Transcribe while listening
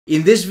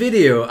In this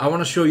video, I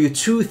want to show you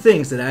two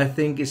things that I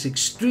think is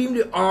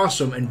extremely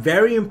awesome and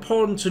very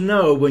important to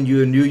know when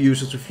you're a new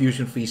user to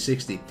Fusion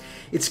 360.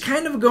 It's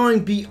kind of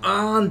going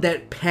beyond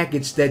that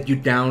package that you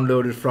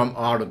downloaded from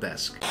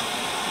Autodesk.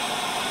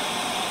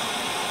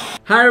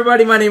 Hi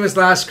everybody, my name is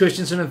Lars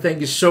Christensen and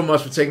thank you so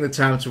much for taking the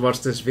time to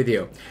watch this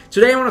video.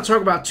 Today I want to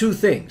talk about two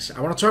things.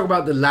 I want to talk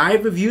about the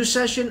live review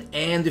session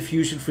and the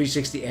Fusion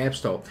 360 App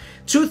Store.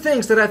 Two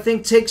things that I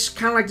think takes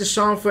kind of like the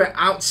software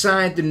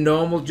outside the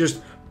normal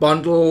just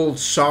bundle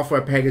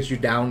software package you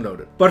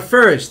downloaded. But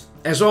first,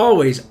 as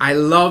always, I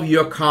love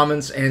your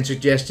comments and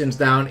suggestions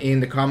down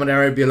in the comment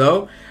area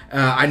below.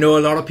 I know a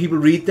lot of people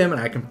read them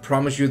and I can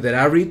promise you that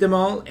I read them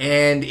all.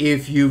 And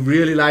if you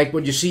really like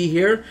what you see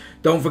here,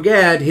 don't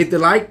forget, hit the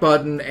like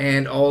button,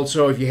 and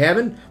also if you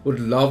haven't, would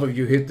love if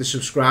you hit the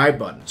subscribe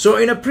button. So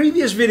in a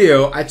previous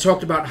video, I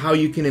talked about how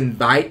you can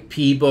invite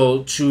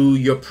people to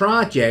your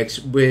projects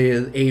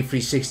with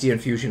A360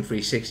 and Fusion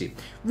 360.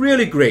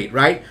 Really great,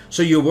 right?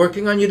 So you're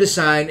working on your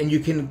design and you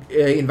can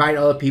invite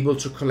other people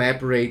to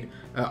collaborate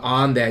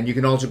on that. And you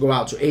can also go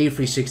out to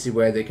A360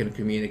 where they can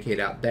communicate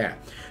out there.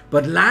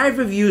 But live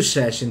review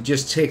session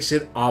just takes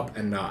it up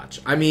a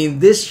notch. I mean,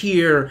 this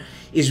here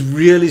is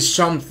really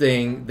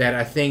something that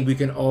I think we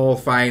can all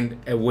find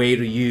a way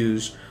to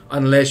use,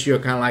 unless you're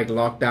kind of like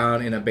locked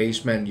down in a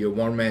basement, you're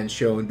one-man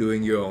show and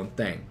doing your own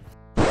thing.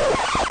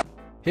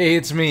 Hey,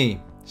 it's me.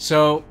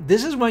 So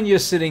this is when you're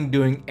sitting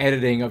doing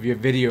editing of your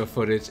video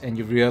footage and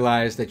you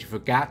realize that you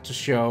forgot to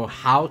show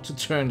how to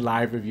turn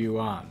live review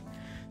on.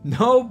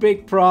 No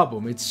big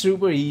problem, it's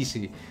super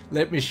easy.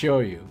 Let me show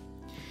you.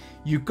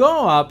 You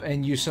go up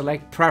and you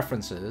select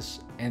preferences,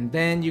 and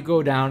then you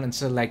go down and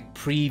select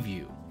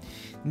preview.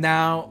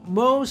 Now,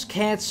 most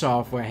CAD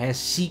software has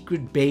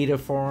secret beta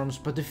forums,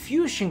 but the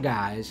Fusion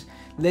guys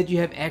let you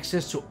have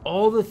access to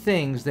all the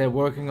things they're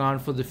working on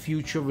for the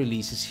future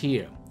releases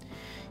here.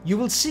 You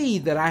will see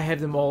that I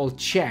have them all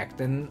checked,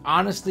 and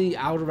honestly,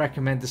 I would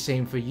recommend the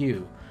same for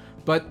you.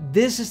 But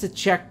this is the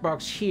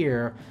checkbox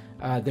here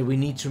that we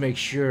need to make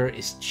sure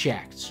is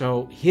checked.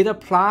 So hit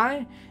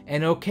apply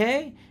and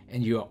OK,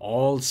 and you're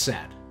all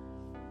set.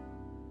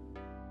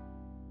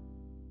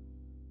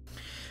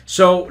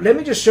 So let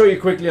me just show you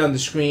quickly on the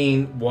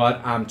screen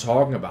what I'm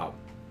talking about.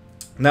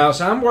 Now,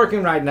 so I'm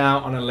working right now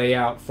on a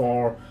layout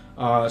for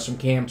some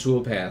CAM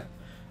toolpath.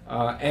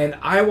 And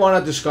I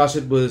want to discuss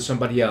it with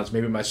somebody else,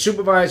 maybe my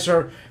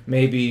supervisor,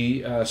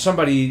 maybe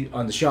somebody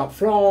on the shop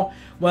floor.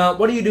 Well,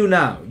 what do you do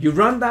now? You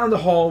run down the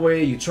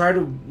hallway, you try to,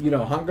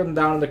 hunt them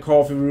down in the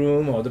coffee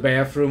room or the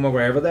bathroom or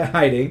wherever they're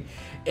hiding,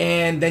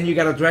 and then you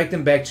got to drag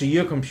them back to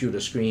your computer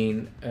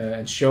screen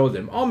and show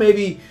them. Or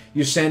maybe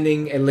you're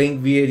sending a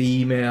link via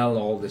the email,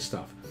 all this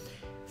stuff.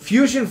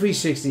 Fusion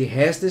 360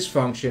 has this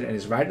function and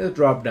it's right in the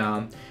drop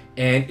down,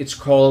 and it's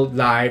called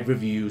live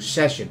review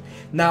session.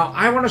 Now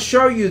I want to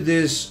show you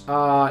this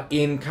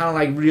in kind of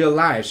like real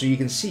life so you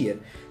can see it.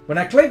 When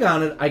I click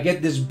on it, I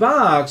get this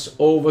box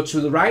over to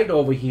the right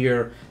over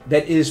here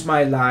that is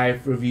my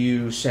live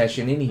review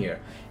session in here,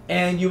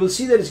 and you will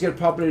see that it's getting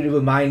populated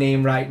with my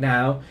name right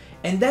now,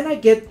 and then I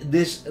get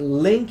this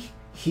link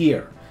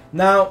here.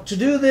 Now to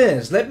do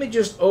this, let me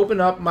just open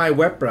up my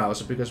web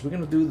browser because we're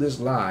going to do this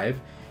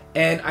live.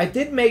 And I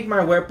did make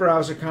my web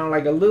browser kind of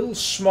like a little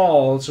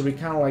small, so we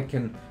kind of like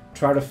can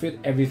try to fit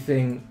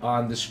everything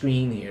on the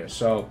screen here.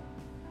 So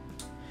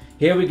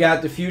here we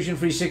got the Fusion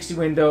 360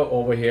 window.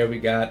 Over here we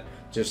got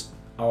just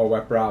our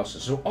web browser.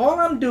 So all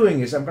I'm doing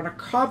is I'm going to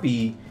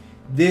copy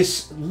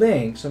this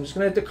link. So I'm just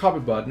going to hit the copy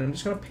button. I'm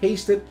just going to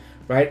paste it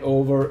right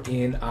over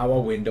in our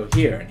window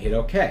here and hit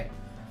OK.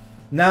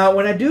 Now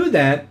when I do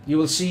that, you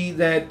will see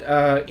that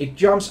it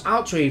jumps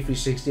out to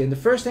A360, and the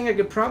first thing I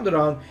get prompted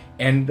on,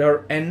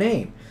 enter a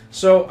name.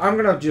 So I'm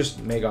going to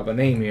just make up a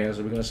name here.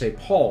 So we're going to say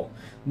Paul.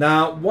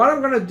 Now what I'm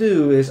going to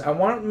do is I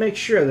want to make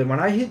sure that when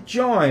I hit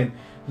join,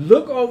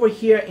 look over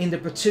here in the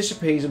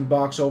participation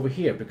box over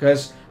here,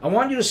 because I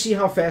want you to see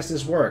how fast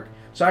this works.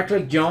 So I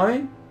click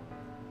join,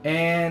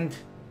 and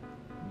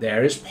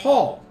there is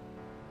Paul.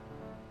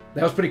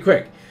 That was pretty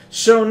quick.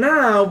 So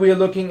now we're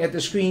looking at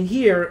the screen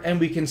here and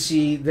we can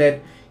see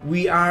that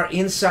we are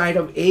inside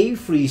of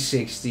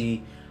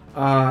A360.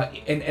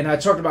 And I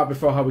talked about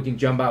before how we can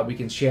jump out, we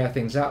can share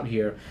things out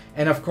here.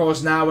 And of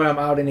course now when I'm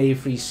out in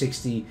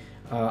A360,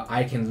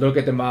 I can look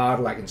at the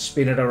model, I can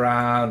spin it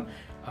around.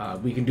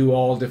 We can do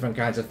all different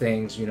kinds of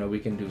things. We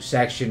can do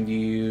section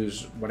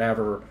views,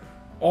 whatever.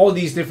 All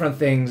these different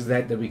things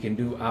that we can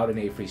do out in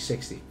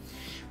A360.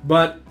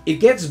 But it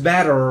gets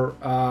better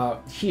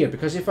here,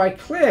 because if I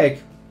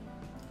click,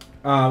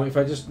 if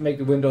I just make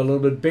the window a little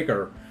bit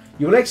bigger,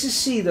 you will actually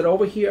see that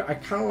over here I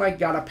kind of like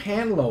got a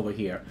panel over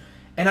here,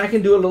 and I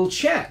can do a little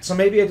chat. So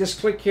maybe I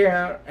just click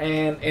here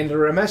and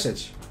enter a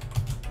message.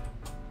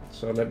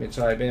 So let me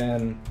type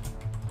in,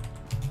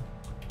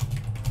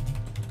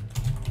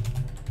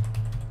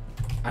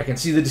 I can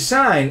see the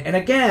design, and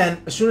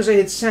again, as soon as I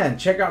hit send,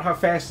 check out how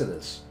fast it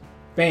is.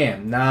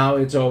 Bam, now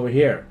it's over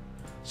here.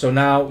 So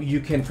now you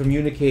can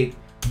communicate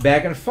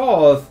back and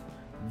forth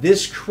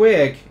this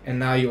quick, and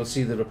now you'll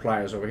see the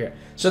repliers over here.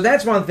 So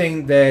that's one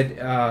thing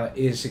that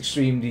is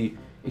extremely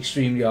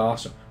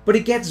awesome. But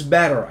it gets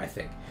better, I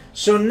think.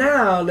 So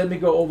now let me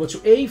go over to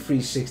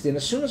A360, and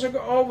as soon as I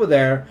go over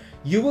there,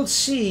 you will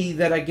see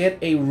that I get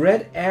a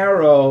red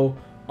arrow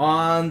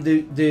on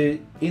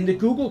in the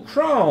Google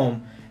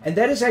Chrome, and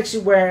that is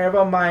actually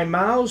wherever my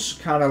mouse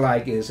kind of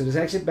like is. It is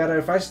actually better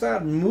if I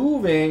start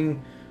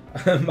moving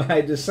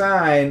my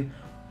design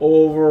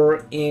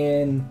over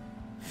in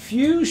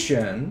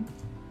Fusion.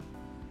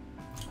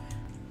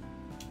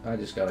 I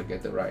just gotta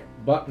get the right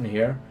button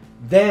here.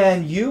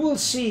 Then you will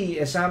see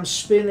as I'm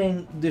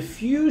spinning the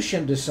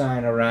Fusion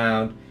design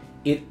around,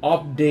 it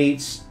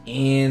updates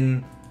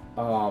in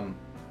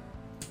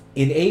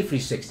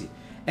A360.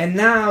 And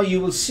now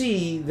you will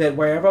see that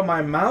wherever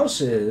my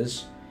mouse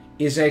is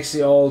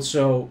actually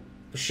also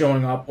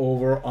showing up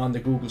over on the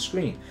Google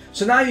screen.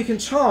 So now you can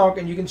talk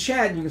and you can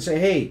chat and you can say,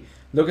 hey,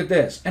 look at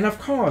this. And of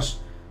course,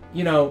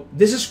 you know,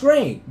 this is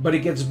great, but it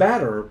gets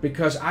better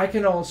because I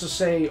can also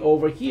say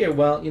over here,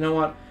 well, you know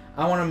what?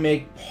 I want to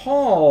make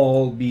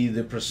Paul be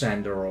the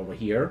presenter over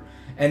here.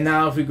 And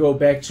now if we go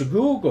back to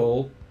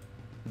Google,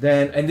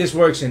 then, and this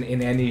works in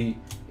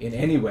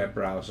any web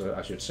browser,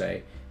 I should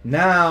say.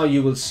 Now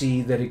you will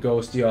see that it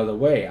goes the other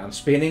way. I'm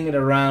spinning it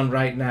around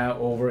right now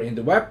over in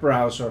the web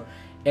browser,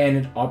 and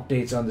it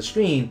updates on the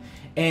screen.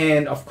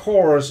 And of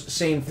course,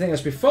 same thing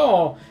as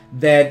before,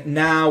 that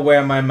now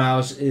where my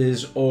mouse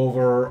is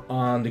over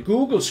on the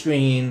Google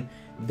screen,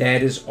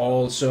 that is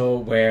also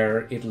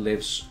where it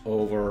lives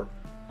over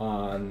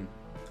on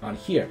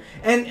here.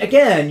 And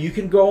again, you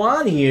can go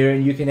on here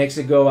and you can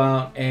actually go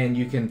out and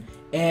you can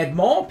add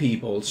more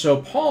people.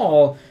 So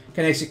Paul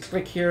can actually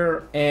click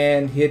here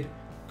and hit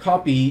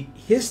copy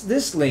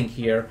this link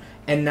here,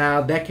 and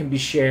now that can be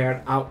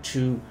shared out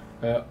to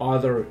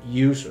other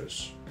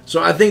users.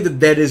 So I think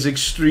that is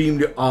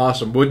extremely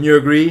awesome. Wouldn't you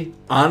agree?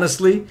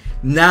 Honestly,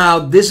 now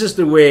this is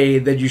the way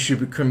that you should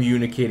be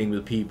communicating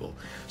with people.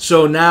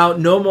 So now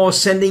no more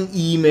sending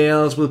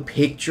emails with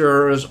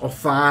pictures or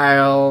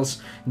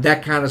files,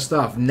 that kind of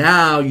stuff.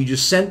 Now you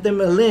just send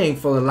them a link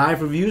for the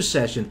live review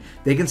session.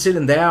 They can sit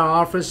in their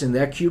office, in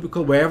their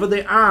cubicle, wherever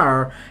they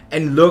are,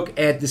 and look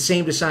at the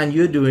same design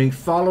you're doing,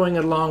 following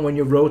along when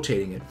you're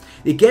rotating it.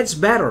 It gets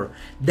better.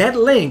 That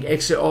link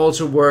actually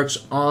also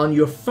works on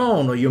your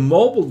phone or your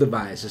mobile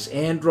devices,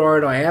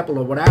 Android or Apple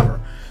or whatever.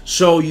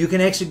 So you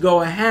can actually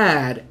go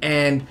ahead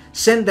and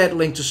send that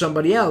link to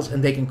somebody else,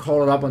 and they can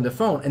call it up on the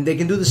phone, and they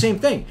can do the same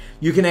thing.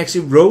 You can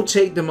actually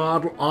rotate the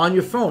model on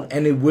your phone,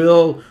 and it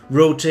will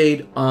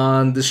rotate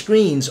on the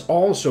screens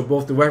also,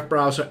 both the web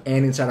browser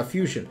and inside of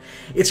Fusion.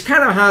 It's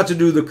kind of hard to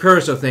do the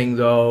cursor thing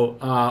though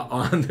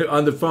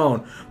on the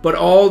phone, but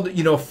all,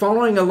 you know,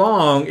 following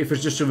along, if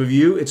it's just a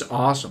review, it's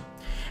awesome.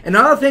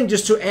 Another thing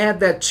just to add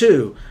that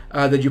too,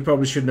 that you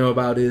probably should know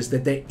about, is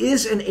that there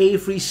is an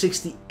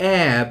A360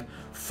 app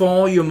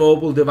for your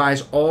mobile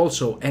device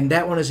also, and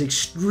that one is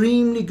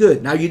extremely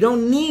good. Now you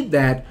don't need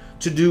that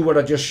to do what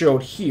I just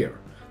showed here.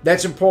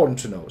 That's important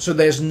to know. So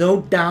there's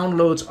no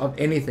downloads of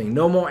anything.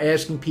 No more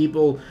asking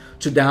people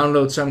to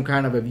download some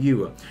kind of a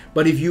viewer.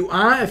 But if you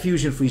are a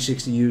Fusion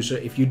 360 user,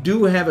 if you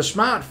do have a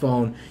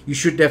smartphone, you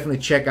should definitely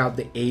check out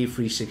the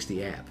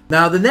A360 app.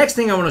 Now the next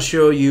thing I want to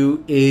show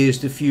you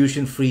is the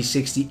Fusion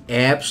 360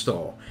 App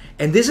Store.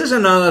 And this is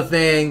another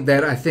thing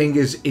that I think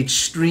is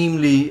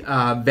extremely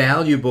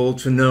valuable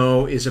to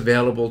know is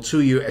available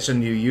to you as a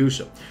new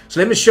user.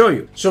 So let me show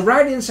you. So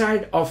right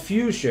inside of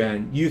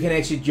Fusion, you can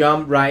actually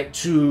jump right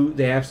to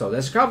the App Store.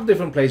 There's a couple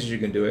different places you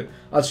can do it.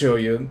 I'll show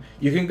you.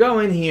 You can go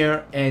in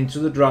here and to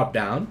the drop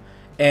down,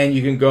 and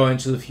you can go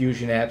into the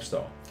Fusion App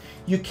Store.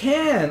 You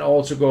can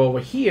also go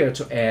over here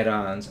to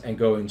add-ons and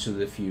go into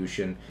the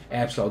Fusion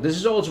App Store. This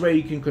is also where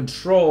you can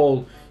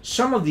control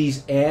some of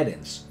these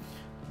add-ins.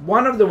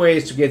 One of the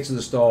ways to get to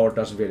the store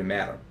doesn't really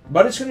matter.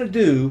 What it's going to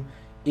do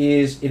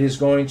is it is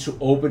going to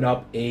open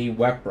up a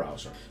web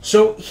browser.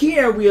 So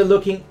here we are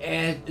looking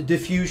at the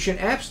Fusion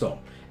App Store,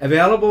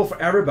 available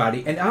for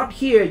everybody. And out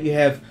here you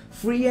have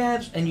free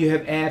apps and you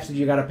have apps that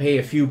you got to pay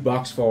a few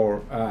bucks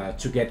for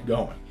to get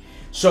going.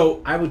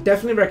 So I would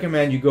definitely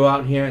recommend you go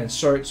out here and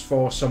search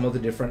for some of the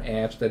different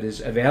apps that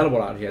is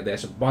available out here.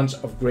 There's a bunch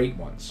of great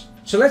ones.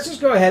 So let's just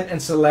go ahead and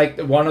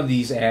select one of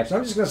these apps.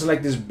 I'm just going to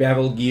select this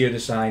bevel gear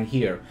design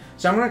here.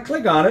 So I'm going to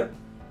click on it.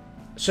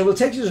 So we'll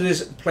take you to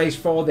this place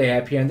for the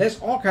app here. And there's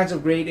all kinds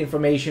of great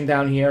information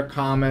down here,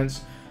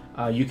 comments.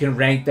 You can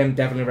rank them.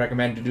 Definitely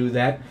recommend to do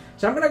that.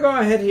 So I'm going to go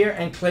ahead here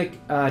and click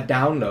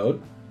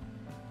download.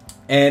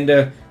 And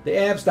the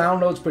apps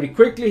downloads pretty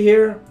quickly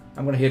here.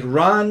 I'm going to hit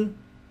run.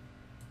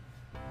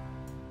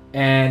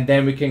 And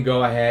then we can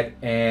go ahead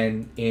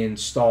and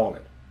install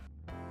it.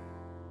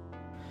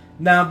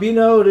 Now be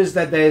noticed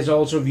that there's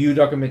also view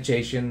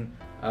documentation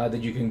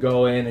that you can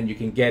go in and you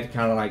can get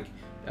kind of like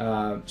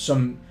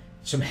some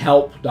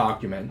help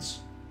documents.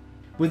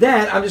 With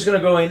that, I'm just going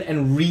to go in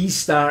and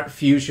restart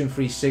Fusion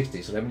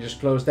 360. So let me just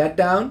close that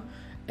down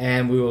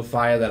and we will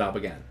fire that up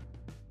again.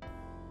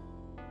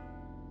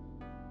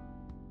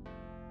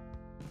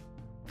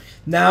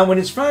 Now, when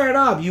it's fired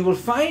up, you will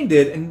find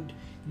it, and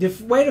the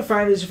way to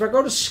find it is if I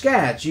go to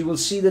Sketch, you will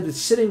see that it's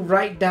sitting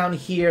right down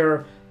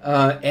here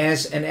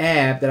as an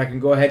app that I can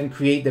go ahead and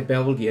create the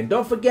bevel gear. And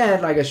don't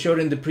forget, like I showed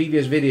in the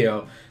previous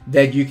video,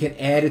 that you can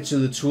add it to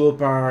the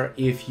toolbar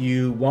if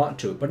you want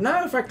to. But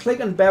now if I click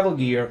on bevel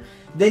gear,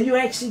 then you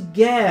actually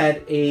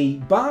get a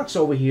box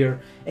over here,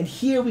 and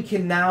here we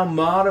can now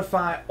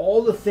modify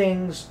all the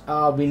things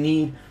we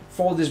need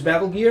for this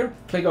bevel gear.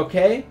 Click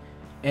OK,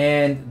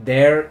 and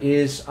there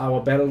is our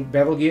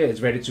bevel gear.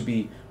 It's ready to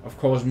be, of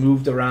course,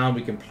 moved around.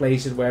 We can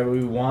place it wherever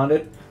we want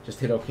it. Just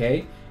hit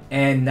OK.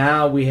 And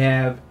now we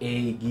have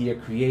a gear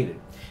created.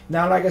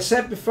 Now, like I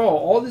said before,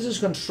 all this is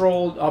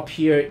controlled up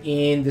here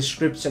in the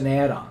scripts and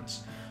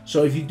add-ons.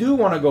 So if you do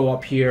want to go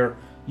up here,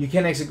 you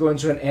can actually go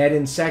into an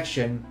add-in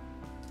section.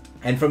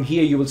 And from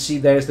here, you will see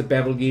there's the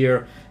bevel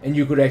gear. And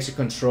you could actually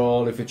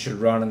control if it should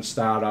run on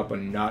startup or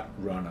not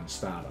run on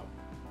startup.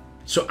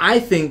 So I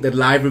think that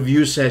Live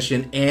Review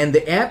Session and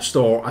the App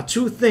Store are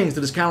two things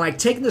that is kind of like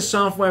taking the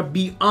software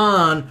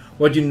beyond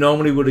what you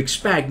normally would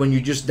expect when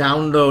you just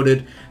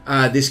downloaded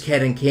this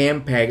CAD and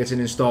CAM package and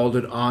installed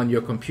it on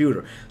your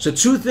computer. So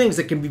two things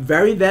that can be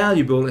very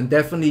valuable, and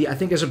definitely I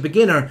think as a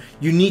beginner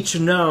you need to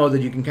know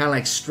that you can kind of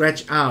like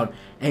stretch out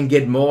and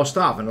get more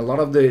stuff. And a lot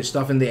of the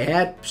stuff in the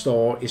App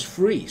Store is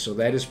free, so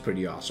that is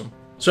pretty awesome.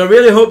 So I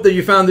really hope that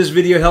you found this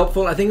video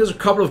helpful. I think there's a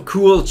couple of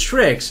cool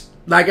tricks.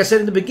 Like I said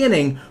in the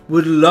beginning,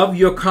 would love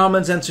your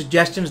comments and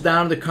suggestions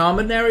down in the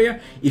comment area.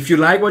 If you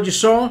like what you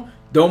saw,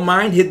 don't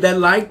mind, hit that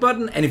like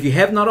button. And if you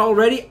have not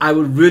already, I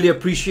would really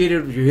appreciate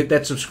it if you hit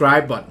that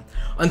subscribe button.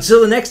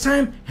 Until the next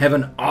time, have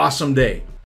an awesome day.